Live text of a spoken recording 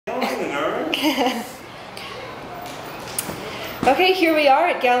nerd. Okay, here we are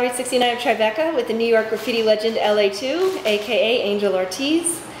at Gallery 69 of Tribeca with the New York graffiti legend LA2, aka Angel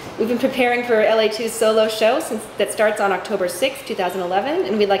Ortiz. We've been preparing for LA2's solo show that starts on October 6, 2011,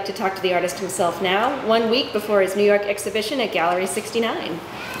 and we'd like to talk to the artist himself now, 1 week before his New York exhibition at Gallery 69.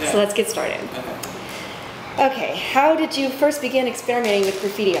 So let's get started. Okay, how did you first begin experimenting with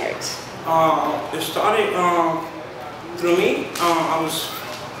graffiti art? It started through me.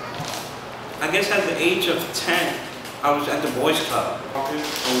 I guess at the age of 10, I was at the Boys Club, and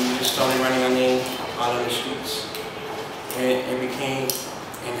we just started running our name out on the streets. And it became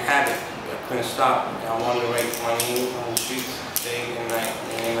a habit. I couldn't stop. I wanted to write my name on the streets day and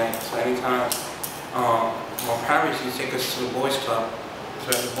night, So anytime my parents used to take us to the Boys Club.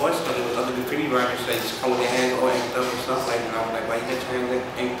 So at the Boys Club, there was other graffiti writers that just come with their hands all inked up and stuff like that. And I was like, why you get your hands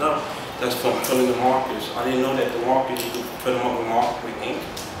inked up? That's from filling the markers. I didn't know that the markers, you could fill them up with ink.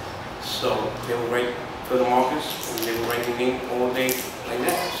 So they would fill the markers, and they would write the name all day like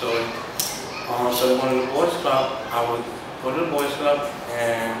that. So they went to the Boys Club. I would go to the Boys Club,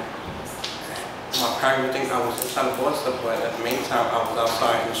 and my parents would think I was inside the Boys Club, but at the meantime, I was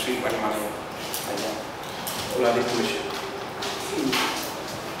outside in the street writing my name like that. Without any permission.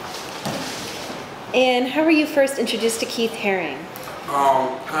 And how were you first introduced to Keith Haring?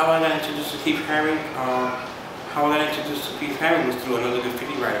 How I got introduced to Keith Haring? Was through another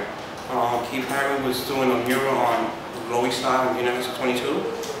graffiti writer. Keith Haring was doing a mural on Lower East Side on United 22,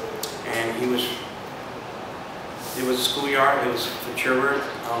 and it was a schoolyard. It was for Cherward,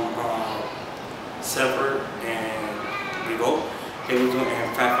 Sever, and Revolt. They were doing,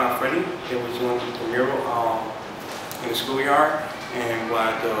 and Fat Five Freddy. They were doing the mural in the schoolyard, and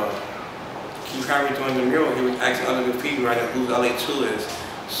while Keith Haring was doing the mural, he was asking other graffiti writer who LA2 is.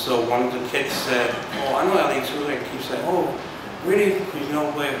 So one of the kids said, "Oh, I know LA2," and Keith said, "Oh, really? Because you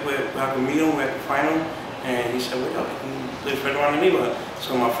know where I can meet him, where I can find him." And he said, "Well, he lives right around the neighborhood."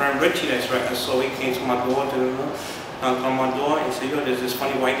 So my friend Richie, that's right, and so he came to my door, knocked on my door, and said, "Yo, there's this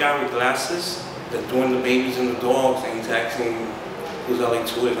funny white guy with glasses that's doing the babies and the dogs, and he's asking who's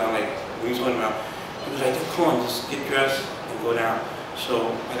LA2 is." And I'm like, "What are you talking about?" He was like, "Come on, just get dressed and go down."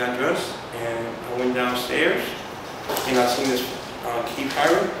 So I got dressed, and I went downstairs, and I seen this Keith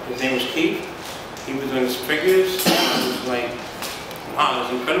Haring. His name was Keith. He was doing his figures. It was like, wow, it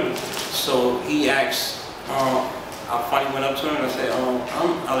was incredible. So he asked, I finally went up to him and I said, I'm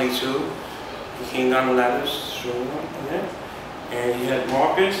LA2. He came down the ladders, and he had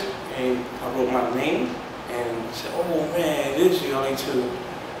markers, and I wrote my name, and he said, "Oh man, this is LA2.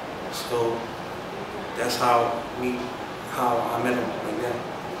 So that's how I met him like that.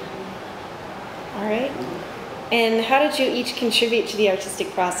 All right. And how did you each contribute to the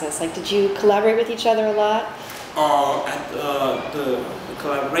artistic process? Like, did you collaborate with each other a lot? The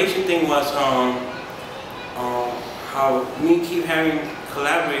collaboration thing was how me and Keith Haring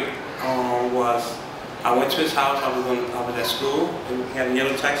collaborate was I went to his house. I was at school, and he had a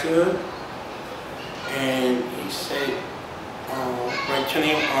yellow taxi hood, and he said, "Write your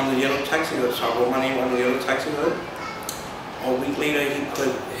name on the yellow taxi hood." So I wrote my name on the yellow taxi hood. A week later, he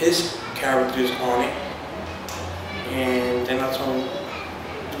put his characters on it. And then I told him,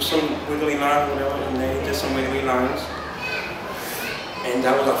 do some wiggly lines, whatever, and then he did some wiggly lines. And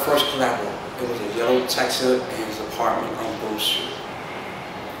that was our first collabo. It was a yellow taxi in his apartment on Broome Street.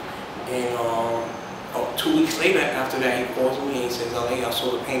 And 2 weeks later, after that, he calls me and he says, "LA, I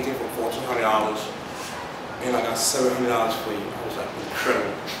sold a painting for $1,400, and I got $700 for you." I was like,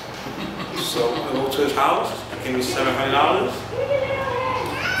 incredible. So I go to his house, he gave me $700.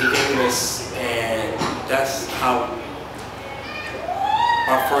 He gave me this, and that's how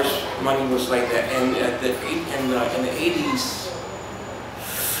my first money was like that. And in the 80s,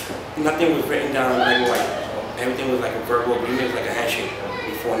 nothing was written down in black and white. Everything was like a verbal agreement, like a handshake.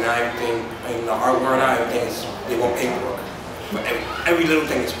 Before now, everything in the art world now, everything is, they want paperwork. But every little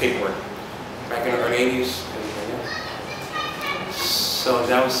thing is paperwork. Back in the early 80s, so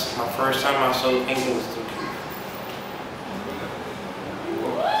that was my first time I saw painting was through Keith.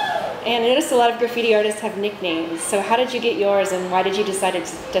 And I noticed a lot of graffiti artists have nicknames. So how did you get yours, and why did you decide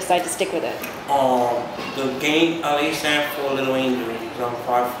to stick with it? The game LA stands for Little Angel. I'm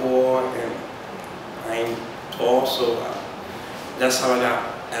 5'4", and I'm tall, so that's how I got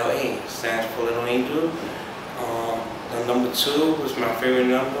LA. Stands for Little Angel. The number 2 was my favorite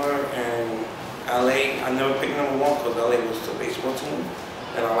number, and LA, I never picked number 1 because LA was the baseball team,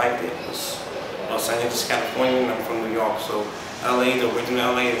 and I liked it. It was Los Angeles, California, and I'm from New York, so LA, the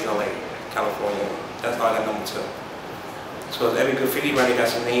original LA is LA, California. That's how I got number 2. So every graffiti writer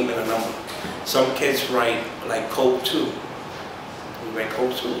got a name and a number. Some kids write like code 2. You write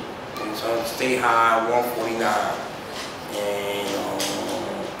code 2. And so Stay High 149 and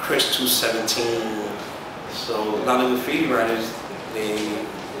Chris 217. So a lot of graffiti writers, they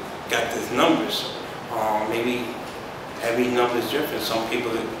got these numbers. Maybe every number is different. Some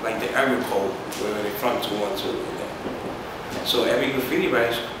people like the area code where they front 212. So every graffiti writer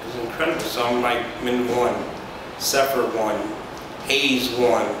is incredible. Some like Min 1, Sepher 1, Hayes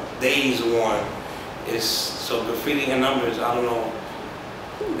 1, Days 1. It's so graffiti and numbers. I don't know.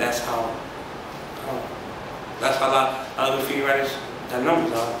 That's how a lot of graffiti writers, that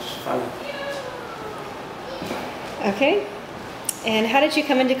numbers are. It's funny. Okay. And how did you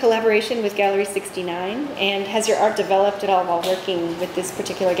come into collaboration with Gallery 69? And has your art developed at all while working with this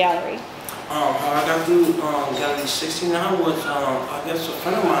particular gallery? How I got through Gallery 69 was, I guess a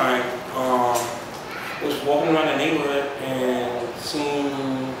friend of mine was walking around the neighborhood and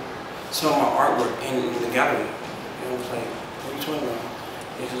seeing some of my artwork in the gallery. And I was like, what are you talking about?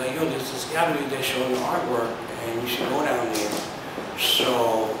 He was like, yo, there's this gallery that's showing your artwork and you should go down there.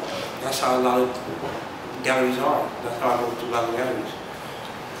 So that's how a lot of galleries are. That's how I go to a lot of galleries.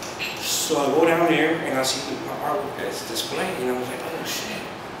 So I go down there and I see my artwork that's displayed and I was like, oh shit.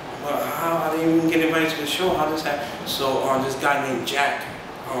 Well, how I didn't even get invited to the show, how this happened? So this guy named Jack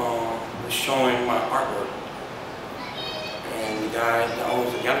was showing my artwork. And the guy that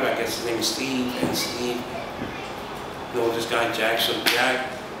owns the gallery, I guess his name is Steve, and Steve knows this guy Jack. So Jack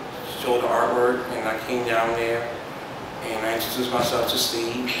showed the artwork and I came down there and I introduced myself to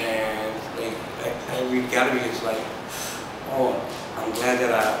Steve, and every gallery is like, oh, I'm glad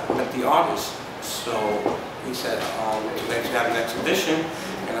that I met the artist. So he said, would you like to have an exhibition?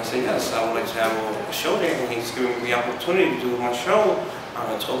 And I said, yes, I would like to have a show there. And he's giving me the opportunity to do my show on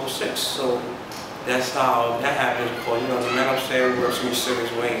October 6th. So that's how that happened. Because, you know, the man upstairs works in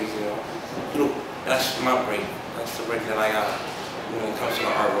mysterious ways, you know. That's my break. That's the break that I got when it comes to the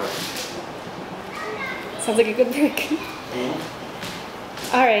artwork. Sounds like a good break.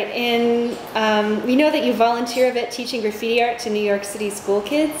 Mm-hmm. All right, and we know that you volunteer a bit teaching graffiti art to New York City school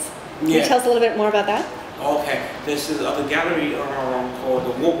kids. Can you tell us a little bit more about that? Okay, this is a gallery called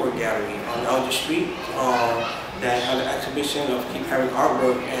the Woodward Gallery on Elder Street that had an exhibition of Keith Haring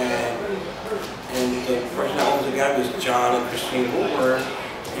artwork, and the person that owns the gallery is John and Christine Woodward,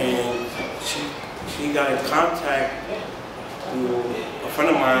 and she got in contact with a friend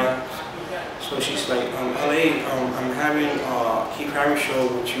of mine. So she's like, LA, I'm having a Keith Haring show.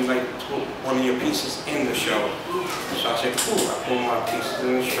 Would you like to put one of your pieces in the show? So I said, cool. I put my pieces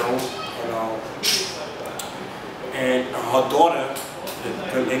in the show, and her daughter,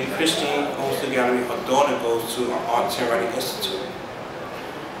 the lady Christine, owns the gallery. Her daughter goes to an Arts and Writing Institute.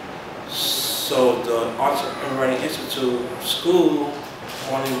 So the Arts and Writing Institute school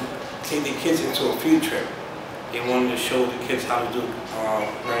wanted to take the kids into a field trip. They wanted to show the kids how to do,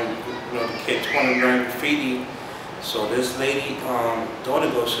 the kids wanted to learn graffiti. So this lady, daughter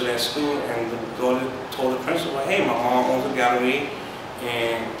goes to that school, and the daughter told the principal, hey, my mom owns a gallery,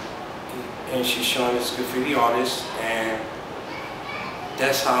 and she's showing this graffiti artist, and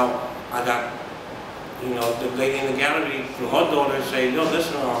that's how I got, the lady in the gallery, through her daughter, say, yo,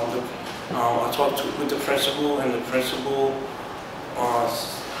 listen, I talked with the principal, and the principal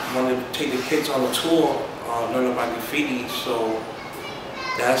wanted to take the kids on a tour, learn about graffiti. So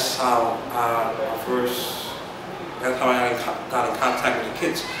that's how I got in contact with the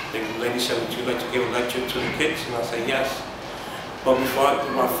kids. The lady said, would you like to give a lecture to the kids? And I said, yes. But before,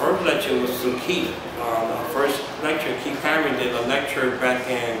 my first lecture was through Keith. Our first lecture, Keith Haring did a lecture back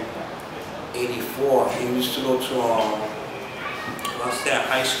in '84. He used to go to,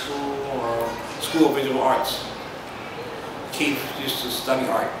 high school, School of Visual Arts. Keith used to study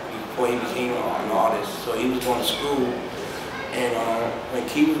art before he became an artist. So he was going to school, and when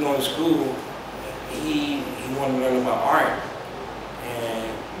Keith was going to school, he wanted to learn about art.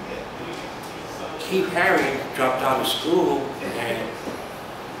 And Keith Haring dropped out of school and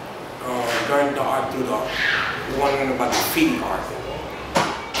learned the art through he wanted to learn about graffiti art.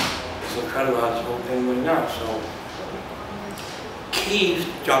 It's incredible how this whole thing went down. So Keith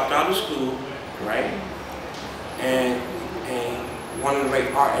dropped out of school, right? And wanted to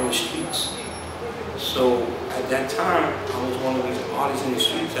write art in the streets. So at that time, I was one of these artists in the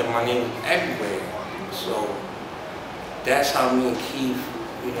streets that my name was everywhere. So that's how me and Keith,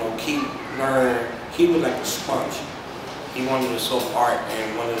 Keith learned. He was like a sponge. He wanted to solve art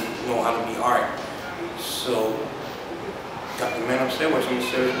and wanted to know how to be art. So got the man upstairs watching me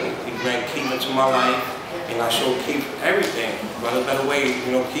seriously. He brought Keith into my life, and I showed Keith everything. But a better way,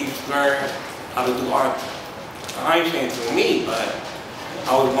 Keith learned how to do art. I ain't saying through me, but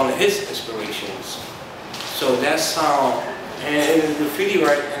I was one of his inspirations. So that's how And in the graffiti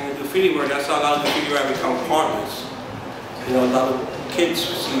work, that's how a lot of graffiti writers become partners. You know, a lot of kids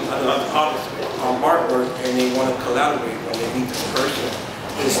see other artists artwork and they want to collaborate when they meet this person.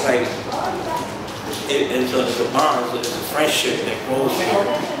 It's like, it's a bond, it's a friendship that grows here.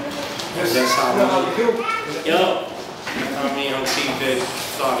 And that's how me and Keith did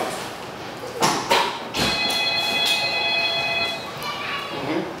started.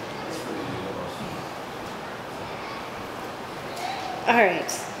 All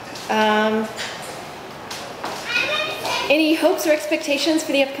right. Any hopes or expectations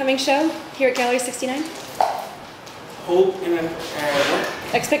for the upcoming show here at Gallery 69? Hope and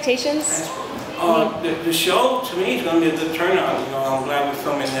what? Expectations? The show, to me, is going to be a good turnout. You know, I'm glad we're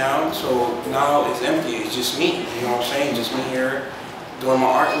filming now, so now it's empty. It's just me, you know what I'm saying? Just me here doing my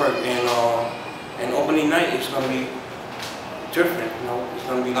artwork, and opening night is going to be different, you know? It's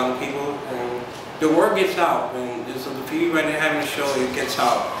going to be a lot of people, and the word gets out. When there's a graffiti writer having a show, it gets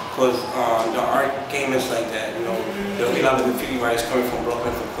out, because the art game is like that, you know? There'll be a lot of graffiti writers coming from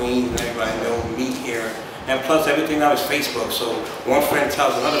Brooklyn, from Queens, and everybody, they'll meet here. And plus, everything now is Facebook, so one friend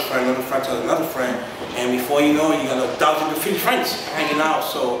tells another friend tells another friend, and before you know it, you got 1,000 graffiti friends hanging out,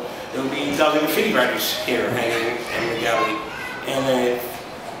 so there'll be 1,000 graffiti writers here hanging in the gallery.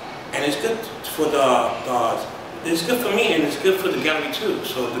 And it's good for it's good for me, and it's good for the gallery too.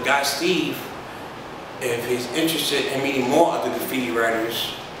 So the guy Steve, if he's interested in meeting more other graffiti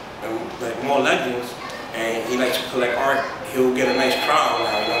writers, like more legends, and he likes to collect art, he'll get a nice crowd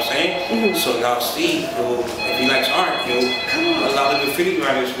now, you know what I'm saying? Mm-hmm. So now Steve, if he likes art, a lot of graffiti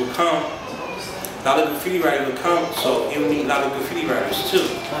writers will come. So he'll meet a lot of graffiti writers too.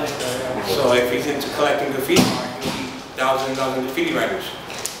 So if he's into collecting graffiti art, he'll meet thousands of graffiti writers.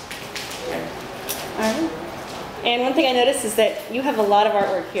 Okay. All right. And one thing I noticed is that you have a lot of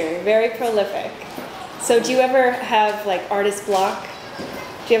artwork here, very prolific. So do you ever have like artist block?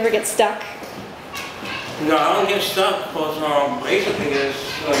 Do you ever get stuck? No, I don't get stuck because basically it's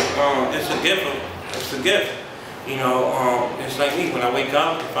like it's a gift. It's a gift. You know, it's like me when I wake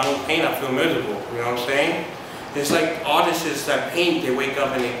up. If I don't paint, I feel miserable. You know what I'm saying? It's like artists that paint. They wake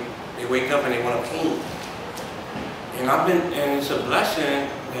up and they wake up and they want to paint. And it's a blessing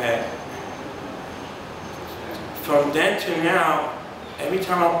that from then to now, every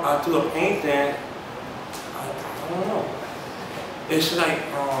time I do a painting, I don't know. It's like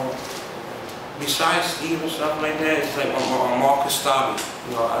besides Steve and stuff like that, it's like Marcus Stabi.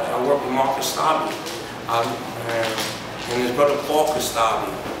 You know, I work with Marcus Stabi, and his brother Paul Stabi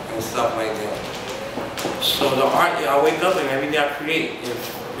and stuff like that. So the art, I wake up and every day I create.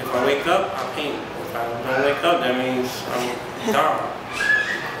 If I wake up, I paint. If I don't wake up, that means I'm down.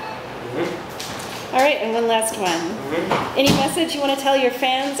 All right, and one last one. Any message you want to tell your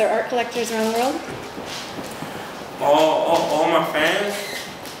fans or art collectors around the world? All my fans.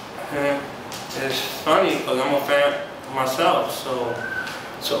 It's funny because I'm a fan myself,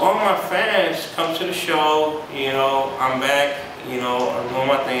 so all my fans come to the show. You know, I'm back. You know, I'm doing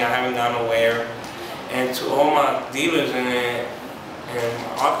my thing. I haven't gone nowhere. And to all my dealers and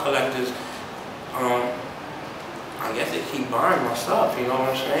art collectors, I guess they keep buying my stuff. You know what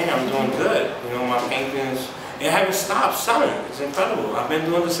I'm saying? I'm doing good. You know, my paintings, they haven't stopped selling. It's incredible. I've been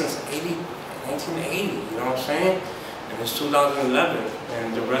doing this since 1980. You know what I'm saying? And it's 2011,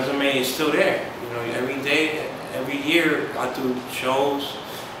 and the resume is still there. You know, every day, every year, I do shows,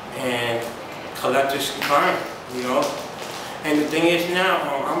 and collectors keep buying. You know, and the thing is now,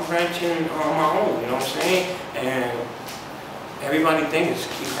 I'm branching on my own. You know what I'm saying? And everybody thinks it's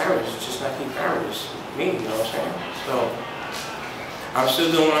Keith Haring. It's just not Keith Haring. It's me. You know what I'm saying? So I'm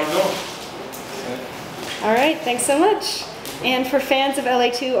still doing what I'm doing. All right. Thanks so much. And for fans of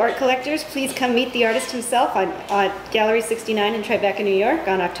LA2 art collectors, please come meet the artist himself on Gallery 69 in Tribeca, New York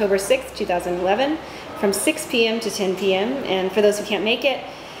on October 6th, 2011 from 6 p.m. to 10 p.m. And for those who can't make it,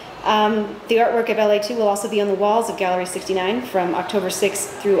 the artwork of LA2 will also be on the walls of Gallery 69 from October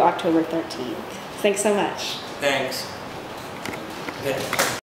 6th through October 13th. Thanks so much. Thanks. Yeah.